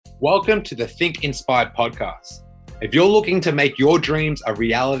Welcome to the Think Inspired podcast. If you're looking to make your dreams a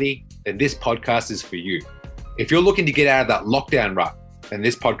reality, then this podcast is for you. If you're looking to get out of that lockdown rut, then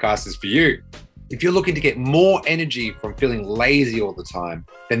this podcast is for you. If you're looking to get more energy from feeling lazy all the time,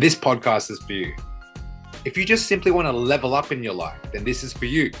 then this podcast is for you. If you just simply want to level up in your life, then this is for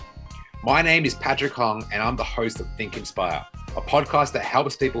you. My name is Patrick Hong, and I'm the host of Think Inspire, a podcast that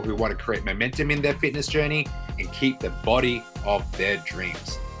helps people who want to create momentum in their fitness journey and keep the body of their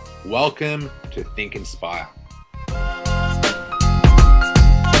dreams. Welcome to Think Inspire.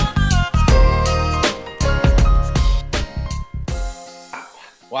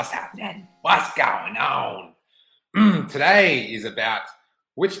 What's happening? What's going on? Today is about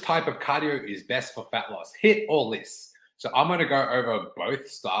which type of cardio is best for fat loss, HIIT or LISS. So I'm going to go over both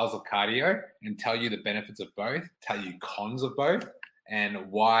styles of cardio and tell you the benefits of both, tell you cons of both, and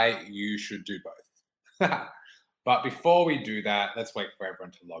why you should do both. But before we do that, let's wait for everyone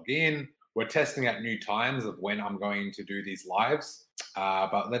to log in. We're testing out new times of when I'm going to do these lives.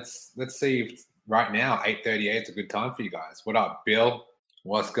 But let's see if right now, 8:38 is a good time for you guys. What up, Bill?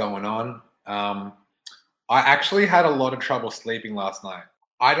 What's going on? I actually had a lot of trouble sleeping last night.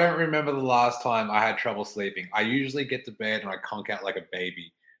 I don't remember the last time I had trouble sleeping. I usually get to bed and I conk out like a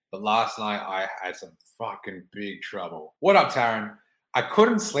baby. But last night I had some fucking big trouble. What up, Taryn? I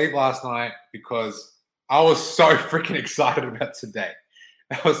couldn't sleep last night because I was so freaking excited about today.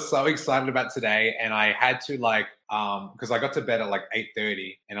 I was so excited about today, and I had to because I got to bed at like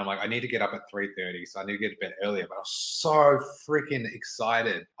 8:30, and I'm like, I need to get up at 3:30, so I need to get to bed earlier. But I was so freaking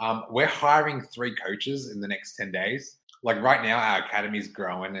excited. We're hiring 3 coaches in the next 10 days. Like right now, our academy's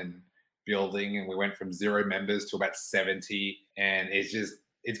growing and building, and we went from 0 members to about 70, and it's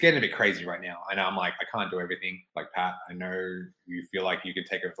getting a bit crazy right now. I know I'm like, I can't do everything. Like, Pat, I know you feel like you can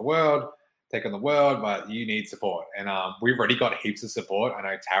take on the world, but you need support. And we've already got heaps of support. I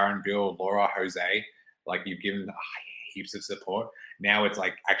know Taryn, Bill, Laura, Jose, like you've given heaps of support. Now it's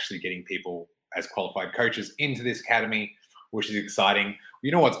like actually getting people as qualified coaches into this academy, which is exciting.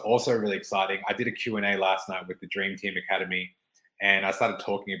 You know what's also really exciting? I did a Q&A last night with the Dream Team Academy, and I started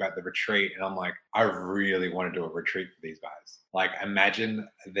talking about the retreat, and I'm like, I really want to do a retreat for these guys. Like, imagine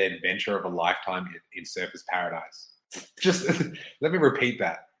the adventure of a lifetime in Surfers Paradise. Just let me repeat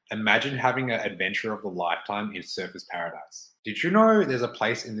that. Imagine having an adventure of the lifetime in Surfers Paradise. Did you know there's a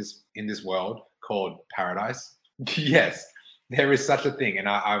place in this world called Paradise? Yes, there is such a thing, and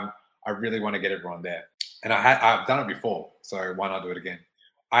I really want to get everyone there. And I've done it before, so why not do it again?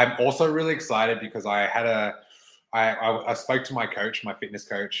 I'm also really excited because I spoke to my coach, my fitness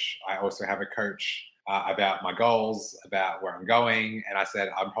coach. I also have a coach about my goals, about where I'm going, and I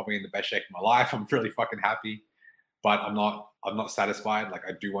said I'm probably in the best shape of my life. I'm really fucking happy, but I'm not satisfied. Like,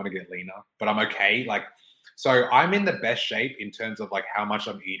 I do want to get leaner, but I'm okay. Like, so I'm in the best shape in terms of like how much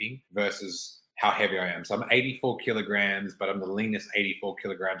I'm eating versus how heavy I am. So I'm 84 kilograms, but I'm the leanest 84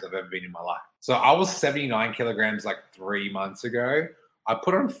 kilograms I've ever been in my life. So I was 79 kilograms like 3 months ago. I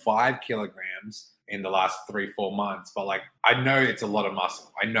put on 5 kilograms in the last 3-4 months, but like, I know it's a lot of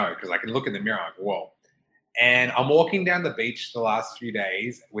muscle. I know, because I can look in the mirror, I'm like, whoa. And I'm walking down the beach the last few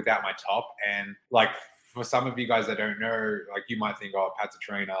days without my top, and like, for some of you guys that don't know, like, you might think, oh, Pat's a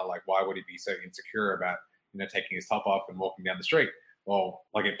trainer. Like, why would he be so insecure about, taking his top off and walking down the street? Well,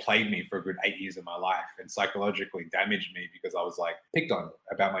 like, it played me for a good 8 years of my life and psychologically damaged me because I was like picked on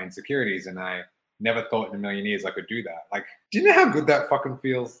about my insecurities, and I never thought in a million years I could do that. Like, do you know how good that fucking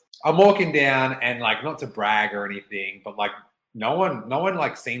feels? I'm walking down, and like, not to brag or anything, but like, no one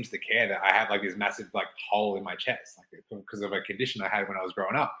like seems to care that I have like this massive like hole in my chest, like, because of a condition I had when I was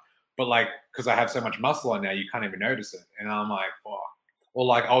growing up. But like, because I have so much muscle on now, you can't even notice it. And I'm like, oh. Or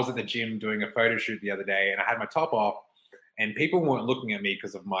like, I was at the gym doing a photo shoot the other day, and I had my top off, and people weren't looking at me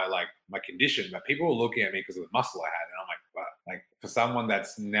because of my condition, but people were looking at me because of the muscle I had. And I'm like, wow. Like, for someone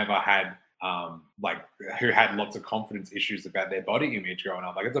that's never had who had lots of confidence issues about their body image growing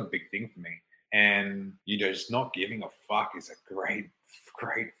up, like, it's a big thing for me. And just not giving a fuck is a great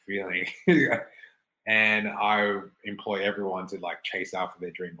feeling. And I employ everyone to like chase after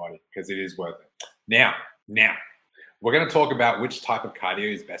their dream body because it is worth it. Now, we're going to talk about which type of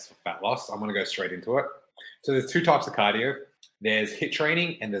cardio is best for fat loss. I'm going to go straight into it. So there's 2 types of cardio. There's HIIT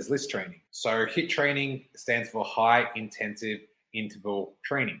training and there's LISS training. So HIIT training stands for high intensive interval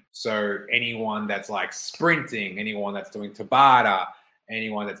training. So anyone that's like sprinting, anyone that's doing Tabata,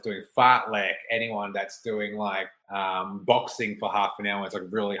 anyone that's doing fartlek, anyone that's doing like boxing for half an hour, it's like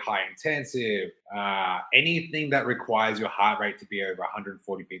really high intensive, anything that requires your heart rate to be over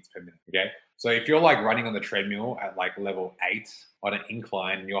 140 beats per minute, okay? So if you're like running on the treadmill at like level 8 on an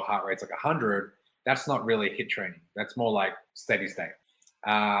incline and your heart rate's like 100, that's not really HIIT training. That's more like steady state.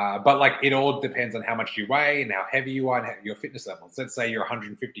 But like it all depends on how much you weigh and how heavy you are and your fitness levels. Let's say you're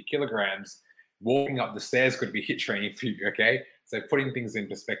 150 kilograms, walking up the stairs could be hit training for you. Okay, so putting things in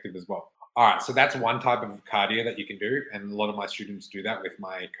perspective as well. All right, so that's one type of cardio that you can do, and a lot of my students do that with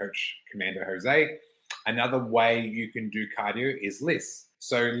my coach, Commander Jose. Another way you can do cardio is LISS.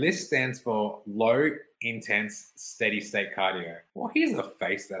 So LISS stands for low intense steady state cardio. Well, here's a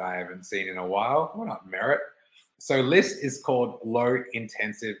face that I haven't seen in a while. What up, Merritt? So LISS is called low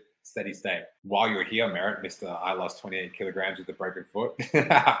intensive steady state. While you're here, Merritt, Mr. I lost 28 kilograms with a broken foot.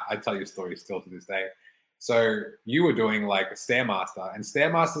 I tell you stories still to this day. So you were doing like a Stairmaster, and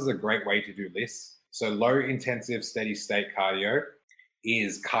Stairmaster is a great way to do LISS. So low intensive steady state cardio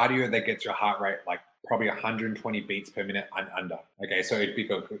is cardio that gets your heart rate like probably 120 beats per minute and under. Okay, so it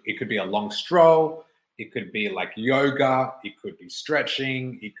could be a long stroll, it could be like yoga, it could be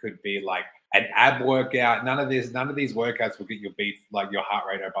stretching, it could be like an ab workout. None of these workouts will get your beats like your heart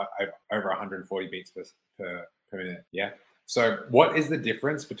rate over 140 beats per minute. Yeah. So what is the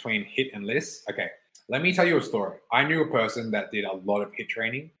difference between HIIT and LISS? Okay, let me tell you a story. I knew a person that did a lot of HIIT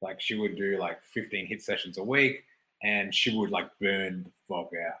training. Like she would do like 15 HIIT sessions a week, and she would like burn the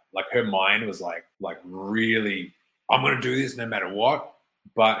fuck out. Like her mind was like really, I'm gonna do this no matter what.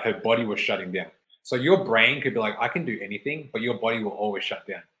 But her body was shutting down. So your brain could be like, I can do anything, but your body will always shut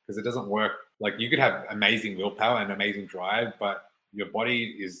down because it doesn't work. Like you could have amazing willpower and amazing drive, but your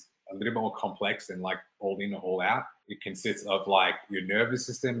body is a little more complex than like all in or all out. It consists of like your nervous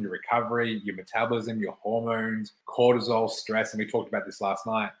system, your recovery, your metabolism, your hormones, cortisol, stress. And we talked about this last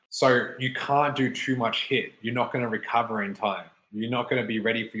night. So you can't do too much HIIT. You're not going to recover in time. You're not going to be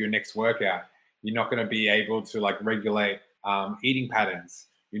ready for your next workout. You're not going to be able to like regulate eating patterns.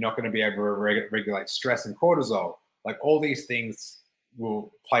 You're not going to be able to regulate stress and cortisol. Like all these things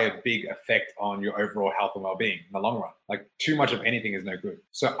will play a big effect on your overall health and well-being in the long run. Like too much of anything is no good.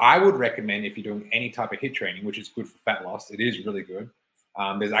 So I would recommend if you're doing any type of HIIT training, which is good for fat loss, it is really good.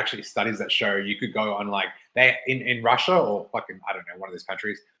 There's actually studies that show you could go on like they in Russia or fucking, I don't know, one of those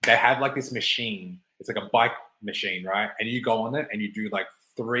countries, they have like this machine. It's like a bike machine, right? And you go on it and you do like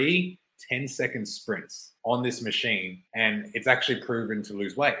 3 10-second sprints on this machine. And it's actually proven to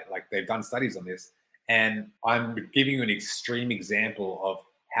lose weight. Like they've done studies on this. And I'm giving you an extreme example of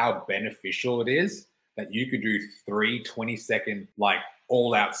how beneficial it is that you could do 3 20-second like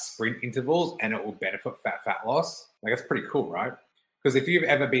all-out sprint intervals and it will benefit fat loss. Like that's pretty cool, right? Because if you've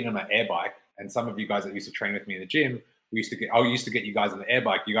ever been on an air bike, and some of you guys that used to train with me in the gym, I used to get you guys on the air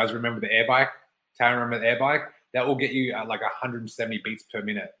bike. You guys remember the air bike? Taryn, remember the air bike? That will get you at like 170 beats per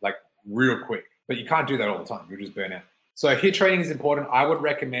minute, like real quick. But you can't do that all the time. You'll just burn out. So HIIT training is important. I would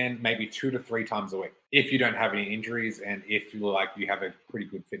recommend maybe 2 to 3 times a week if you don't have any injuries and if you have a pretty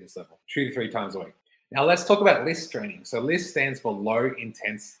good fitness level. 2 to 3 times a week. Now let's talk about LISS training. So LISS stands for low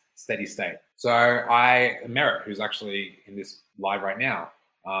intense steady state. So Merritt, who's actually in this live right now,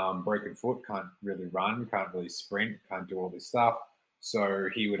 broken foot, can't really run, can't really sprint, can't do all this stuff. So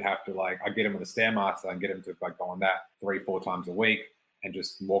he would have to I get him on the Stairmaster and get him to go on that 3-4 times a week and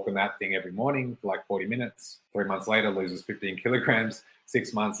just walk on that thing every morning for 40 minutes. 3 months later, loses 15 kilograms.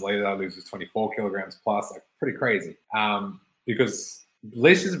 6 months later, loses 24 kilograms plus. Pretty crazy. Because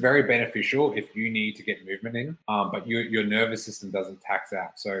LISS is very beneficial if you need to get movement in, but your nervous system doesn't tax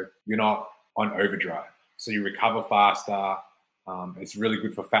out. So you're not on overdrive. So you recover faster. It's really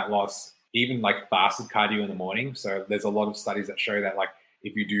good for fat loss, even fasted cardio in the morning. So there's a lot of studies that show that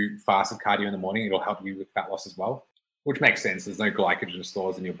if you do fasted cardio in the morning, it'll help you with fat loss as well, which makes sense. There's no glycogen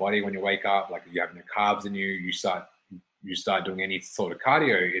stores in your body when you wake up. You have no carbs in you. You start doing any sort of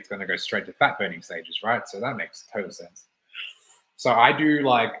cardio, it's going to go straight to fat burning stages, right? So that makes total sense. So I do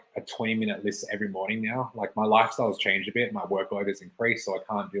a 20-minute list every morning now. My lifestyle has changed a bit. My workload has increased, so I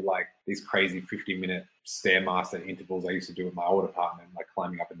can't do these crazy 50-minute Stairmaster intervals I used to do in my old apartment,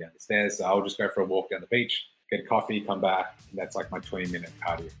 climbing up and down the stairs. So I'll just go for a walk down the beach, get a coffee, come back. And that's my 20-minute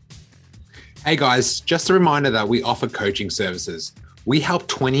cardio. Hey guys, just a reminder that we offer coaching services. We help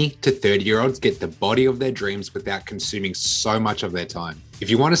 20 to 30-year-olds get the body of their dreams without consuming so much of their time. If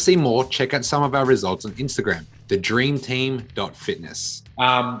you want to see more, check out some of our results on Instagram, thedreamteam.fitness.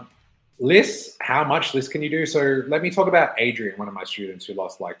 LISS, how much LISS can you do? So let me talk about Adrian, one of my students who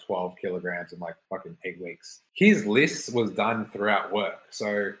lost 12 kilograms in fucking 8 weeks. His LISS was done throughout work.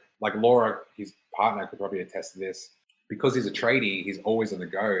 So Laura, his partner, could probably attest to this. Because he's a tradie, he's always on the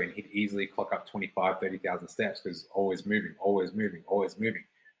go and he'd easily clock up 25, 30,000 steps because always moving, always moving, always moving.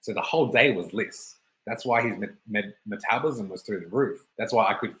 So the whole day was LISS. That's why his metabolism was through the roof. That's why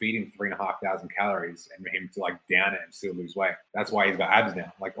I could feed him 3,500 calories and him to down it and still lose weight. That's why he's got abs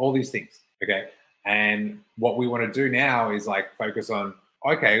now, all these things. Okay. And what we want to do now is focus on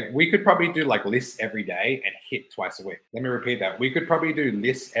Okay, we could probably do like lists every day and hit twice a week. Let me repeat that. We could probably do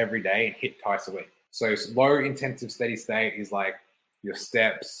lists every day and hit twice a week. So low intensive steady state is like your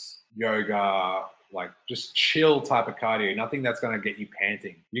steps, yoga, like just chill type of cardio, nothing that's going to get you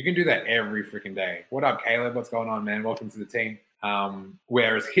panting. You can do that every freaking day. What up, Caleb? What's going on, man? Welcome to the team.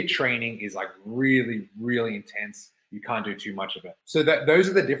 Whereas HIIT training is like really, really intense. You can't do too much of it. So those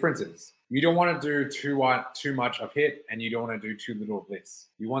are the differences. You don't want to do too much of HIIT and you don't want to do too little of this.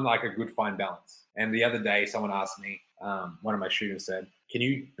 You want like a good fine balance. And the other day, someone asked me, one of my students said, can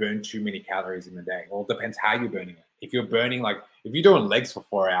you burn too many calories in a day? Well, it depends how you're burning it. If you're burning, like if you're doing legs for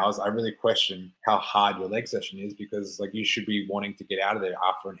 4 hours, I really question how hard your leg session is, because like you should be wanting to get out of there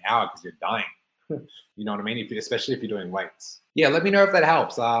after an hour because you're dying. You know what I mean? Especially if you're doing weights. Yeah, let me know if that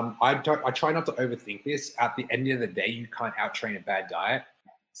helps. I try not to overthink this. At the end of the day, you can't out-train a bad diet.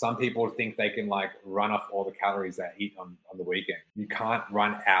 Some people think they can like run off all the calories they eat on the weekend. You can't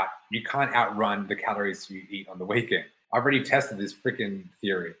outrun the calories you eat on the weekend. I've already tested this freaking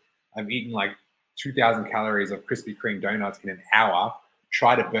theory. I've eaten like 2,000 calories of Krispy Kreme donuts in an hour,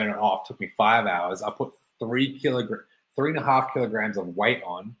 tried to burn it off, took me 5 hours. I put 3.5 kilograms of weight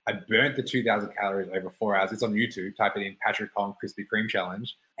on. I burnt the 2,000 calories over 4 hours. It's on YouTube. Type it in, Patrick Kong Krispy Kreme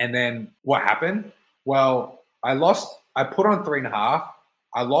challenge. And then what happened? Well, I put on 3.5.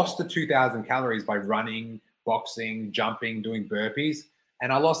 I lost the 2,000 calories by running, boxing, jumping, doing burpees.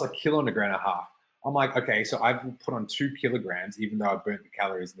 And I lost 1.5 kilograms. I'm like, okay, so I've put on 2 kilograms, even though I burnt the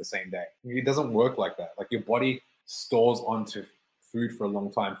calories in the same day. It doesn't work like that. Like your body stores onto food for a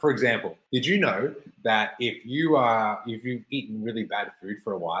long time. For example, did you know that if you've eaten really bad food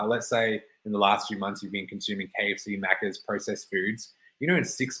for a while, let's say in the last few months you've been consuming KFC, Macca's, processed foods, in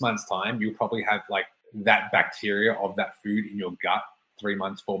 6 months' time, you'll probably have like that bacteria of that food in your gut 3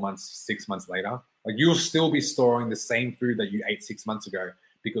 months, 4 months, 6 months later. Like you'll still be storing the same food that you ate 6 months ago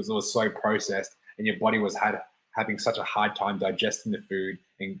because it was so processed and your body was having such a hard time digesting the food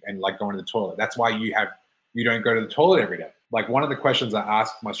and like going to the toilet. That's why you don't go to the toilet every day. Like one of the questions I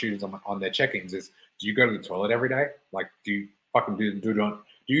ask my students on their check-ins is, do you go to the toilet every day? Like, do you fucking do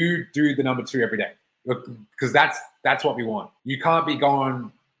you do the number 2 every day? Because that's what we want. You can't be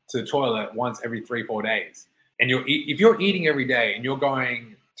going to the toilet once every 3-4 days. And if you're eating every day and you're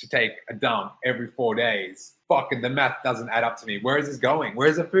going to take a dump every 4 days, fucking the math doesn't add up to me. Where is this going? Where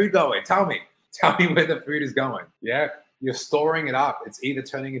is the food going? Tell me where the food is going. Yeah, you're storing it up. It's either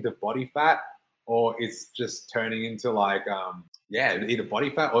turning into body fat or it's just turning into like, either body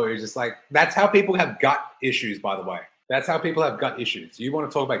fat or it's just like, that's how people have gut issues, by the way. That's how people have gut issues. You want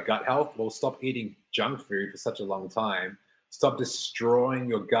to talk about gut health? Well, stop eating junk food for such a long time. Stop destroying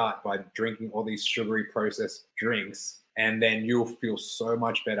your gut by drinking all these sugary processed drinks, and then you'll feel so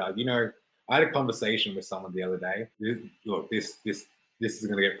much better. I had a conversation with someone the other day. Look, this is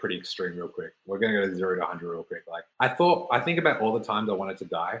going to get pretty extreme real quick. We're going to go to 0 to 100 real quick. Like I think about all the times I wanted to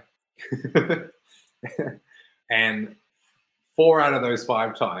die. And 4 out of those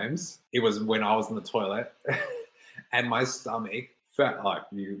 5 times, it was when I was in the toilet and my stomach felt like,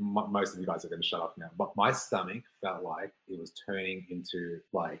 most of you guys are going to shut up now, but my stomach felt like it was turning into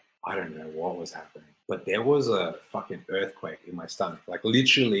like, I don't know what was happening, but there was a fucking earthquake in my stomach. Like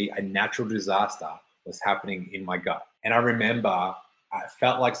literally a natural disaster was happening in my gut. And I remember I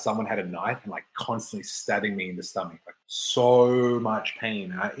felt like someone had a knife and like constantly stabbing me in the stomach, like so much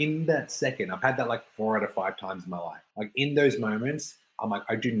pain. And in that second, I've had that like 4 out of 5 times in my life. Like in those moments, I'm like,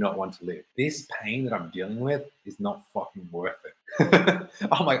 I do not want to live. This pain that I'm dealing with is not fucking worth it.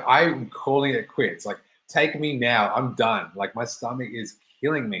 I'm like, I'm calling it quits. Like, take me now. I'm done. Like my stomach is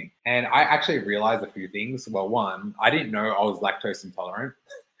killing me. And I actually realized a few things. Well, one, I didn't know I was lactose intolerant.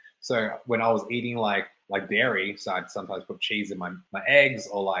 So when I was eating like dairy, so I'd sometimes put cheese in my eggs,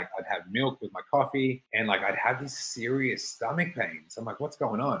 or like I'd have milk with my coffee, and like I'd have these serious stomach pains. I'm like, what's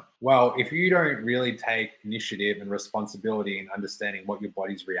going on? Well, if you don't really take initiative and responsibility in understanding what your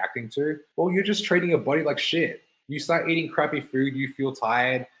body's reacting to, well, you're just treating your body like shit. You start eating crappy food, you feel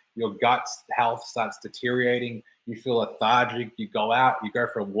tired, your gut health starts deteriorating, you feel lethargic, you go out, you go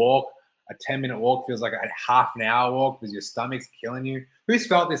for a walk, a 10-minute walk feels like a half an hour walk because your stomach's killing you. Who's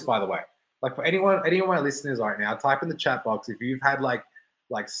felt this, by the way? Like for any of my listeners right now, type in the chat box if you've had like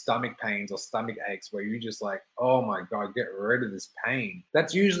stomach pains or stomach aches where you just like, oh my God, get rid of this pain.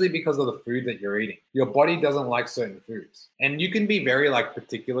 That's usually because of the food that you're eating. Your body doesn't like certain foods. And you can be very like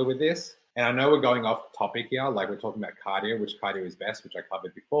particular with this. And I know we're going off topic here, like we're talking about cardio, which cardio is best, which I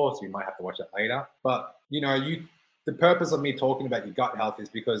covered before, so you might have to watch that later. But the purpose of me talking about your gut health is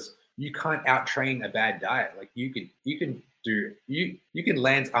because you can't out-train a bad diet. Like you can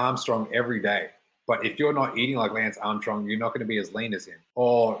Lance Armstrong every day, But if you're not eating like Lance Armstrong, you're not going to be as lean as him.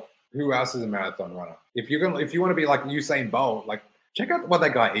 Or who else is a marathon runner? If you want to be like Usain Bolt, like check out what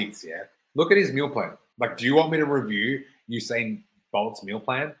that guy eats. Yeah, look at his meal plan. Like, do you want me to review Usain Bolt's meal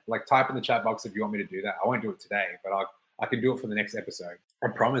plan? Like, type in the chat box if you want me to do that. I won't do it today, but I can do it for the next episode. I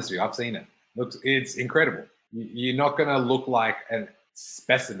promise you, I've seen it. It's incredible. You're not going to look like a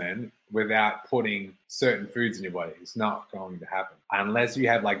specimen without putting certain foods in your body. It's not going to happen unless you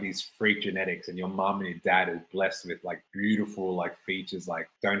have like these freak genetics and your mom and your dad is blessed with like beautiful like features, like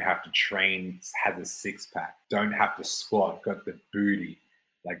don't have to train, has a six pack, don't have to squat, got the booty,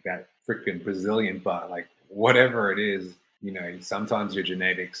 like that freaking Brazilian butt, like whatever it is, you know, sometimes your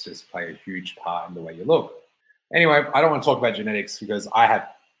genetics just play a huge part in the way you look. Anyway, I don't want to talk about genetics because I have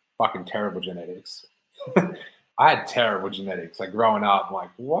fucking terrible genetics. I had terrible genetics. Like growing up, I'm like,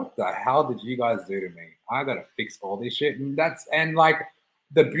 what the hell did you guys do to me? I gotta fix all this shit. And like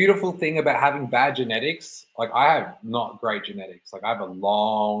the beautiful thing about having bad genetics, like I have not great genetics. Like I have a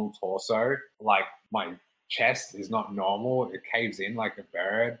long torso. Like my chest is not normal. It caves in like a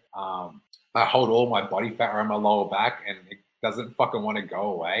bird. I hold all my body fat around my lower back and it doesn't fucking want to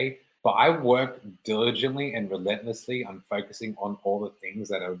go away. But I work diligently and relentlessly on focusing on all the things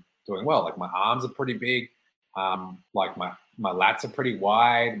that are doing well. Like my arms are pretty big. Like my lats are pretty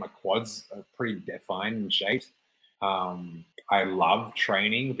wide. My quads are pretty defined and shaped. I love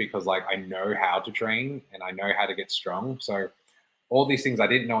training because like I know how to train and I know how to get strong. So all these things I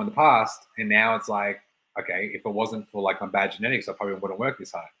didn't know in the past. And now it's like, okay, if it wasn't for like my bad genetics, I probably wouldn't work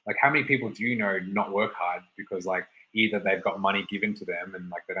this hard. Like how many people do you know not work hard because like either they've got money given to them and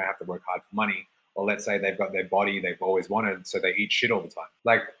like they don't have to work hard for money, or let's say they've got their body they've always wanted, so they eat shit all the time.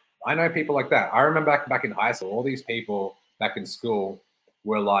 Like I know people like that. I remember back in high school, all these people back in school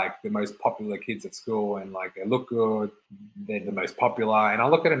were like the most popular kids at school and like they look good, they're the most popular. And I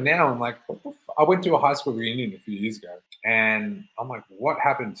look at them now and I'm like, what the I went to a high school reunion a few years ago and I'm like, what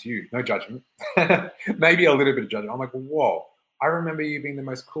happened to you? No judgment. Maybe a little bit of judgment. I'm like, whoa, I remember you being the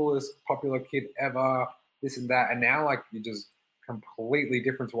most coolest, popular kid ever, this and that. And now like you're just completely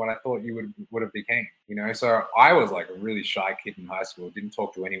different to what I thought you would have became, you know? So I was like a really shy kid in high school, didn't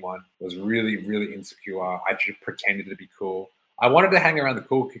talk to anyone, was really, really insecure. I just pretended to be cool. I wanted to hang around the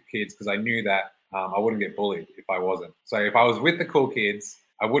cool kids because I knew that I wouldn't get bullied if I wasn't. So if I was with the cool kids,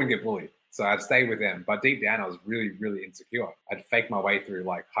 I wouldn't get bullied. So I'd stay with them. But deep down, I was really, really insecure. I'd fake my way through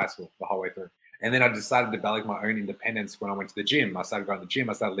like high school the whole way through. And then I decided to develop my own independence when I went to the gym. I started going to the gym.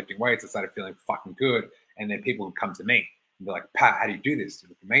 I started lifting weights. I started feeling fucking good. And then people would come to me. They're like, Pat, how do you do this? You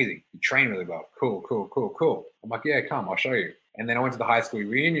look amazing. You train really well. Cool, cool, cool, cool. I'm like, yeah, come, I'll show you. And then I went to the high school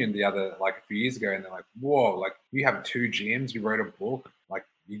reunion a few years ago, and they're like, whoa, like you have 2 gyms, you wrote a book, like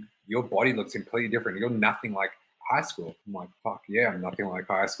your body looks completely different. You're nothing like high school. I'm like, fuck yeah, I'm nothing like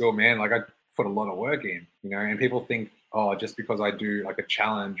high school, man. Like I put a lot of work in, you know, and people think, oh, just because I do like a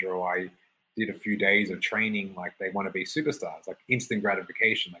challenge or I did a few days of training, like they want to be superstars, like instant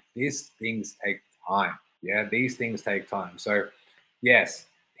gratification. Like these things take time. Yeah, these things take time. So yes,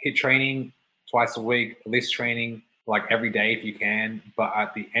 HIIT training twice a week, LISS training like every day if you can. But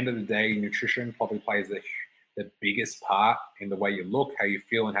at the end of the day, nutrition probably plays the biggest part in the way you look, how you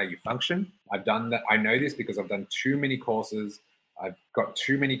feel, and how you function. I've done that. I know this because I've done too many courses. I've got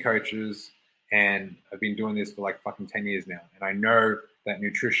too many coaches, and I've been doing this for like fucking 10 years now. And I know that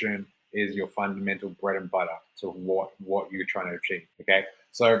nutrition is your fundamental bread and butter to what you're trying to achieve. Okay.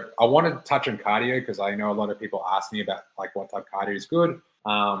 So I want to touch on cardio because I know a lot of people ask me about like what type of cardio is good.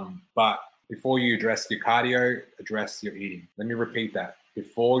 But before you address your cardio, address your eating. Let me repeat that.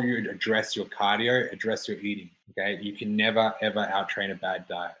 Before you address your cardio, address your eating. Okay. You can never, ever out-train a bad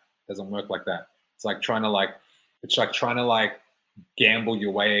diet. It doesn't work like that. It's like trying to gamble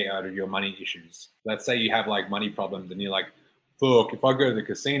your way out of your money issues. Let's say you have like money problems and you're like, fuck, if I go to the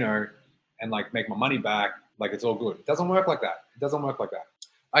casino and like make my money back, like it's all good. It doesn't work like that. It doesn't work like that.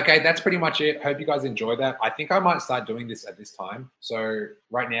 Okay, that's pretty much it. Hope you guys enjoyed that. I think I might start doing this at this time. So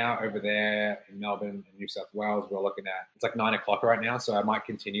right now over there in Melbourne and New South Wales, we're looking at, it's like 9 o'clock right now. So I might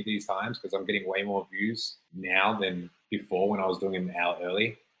continue these times because I'm getting way more views now than before when I was doing an hour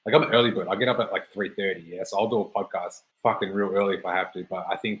early. Like I'm an early bird. I get up at like 3:30. Yeah, so I'll do a podcast fucking real early if I have to. But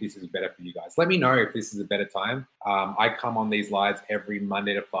I think this is better for you guys. Let me know if this is a better time. I come on these lives every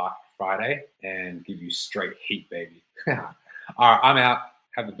Monday to Friday and give you straight heat, baby. All right, I'm out.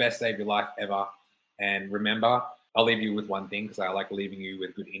 Have the best day of your life ever. And remember, I'll leave you with one thing because I like leaving you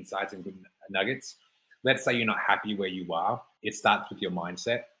with good insights and good nuggets. Let's say you're not happy where you are. It starts with your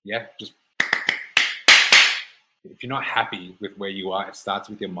mindset. Yeah, just if you're not happy with where you are, it starts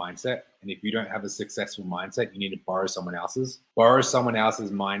with your mindset. And if you don't have a successful mindset, you need to borrow someone else's. Borrow someone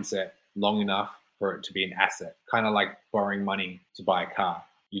else's mindset long enough for it to be an asset, kind of like borrowing money to buy a car.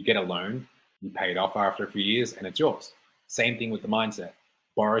 You get a loan, you pay it off after a few years, and it's yours. Same thing with the mindset.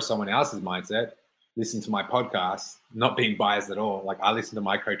 Borrow someone else's mindset, listen to my podcast, not being biased at all. Like I listen to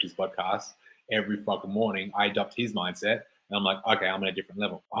my coach's podcast every fucking morning. I adopt his mindset and I'm like, okay, I'm at a different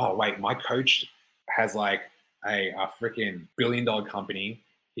level. Oh, wait, my coach has like a freaking billion-dollar company.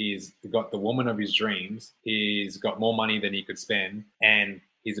 He's got the woman of his dreams. He's got more money than he could spend. And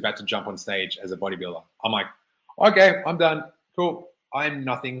he's about to jump on stage as a bodybuilder. I'm like, okay, I'm done. Cool. I'm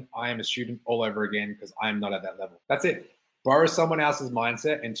nothing. I am a student all over again because I'm not at that level. That's it. Borrow someone else's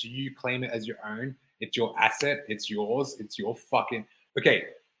mindset until you claim it as your own. It's your asset. It's yours. It's your fucking... Okay,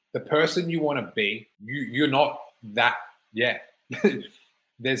 the person you want to be, you're not that yet.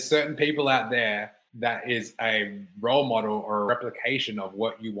 There's certain people out there that is a role model or a replication of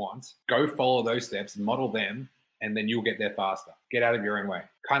what you want. Go follow those steps, model them, and then you'll get there faster. Get out of your own way.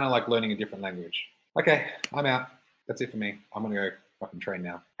 Kind of like learning a different language. Okay, I'm out. That's it for me. I'm going to go fucking train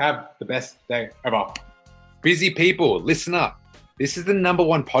now. Have the best day ever. Busy people, listen up. This is the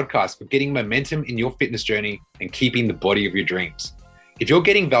 #1 podcast for getting momentum in your fitness journey and keeping the body of your dreams. If you're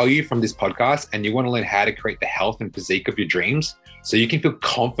getting value from this podcast and you want to learn how to create the health and physique of your dreams so you can feel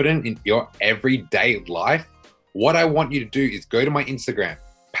confident in your everyday life, what I want you to do is go to my Instagram,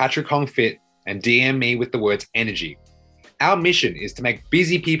 Patrick Hong Fit, and DM me with the words energy. Our mission is to make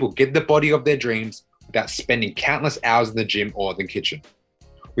busy people get the body of their dreams without spending countless hours in the gym or the kitchen.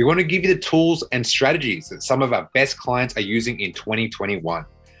 We want to give you the tools and strategies that some of our best clients are using in 2021.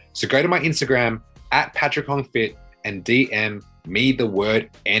 So go to my Instagram, @Patrick Hong Fit, and DM me the word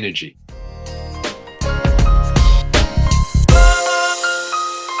energy.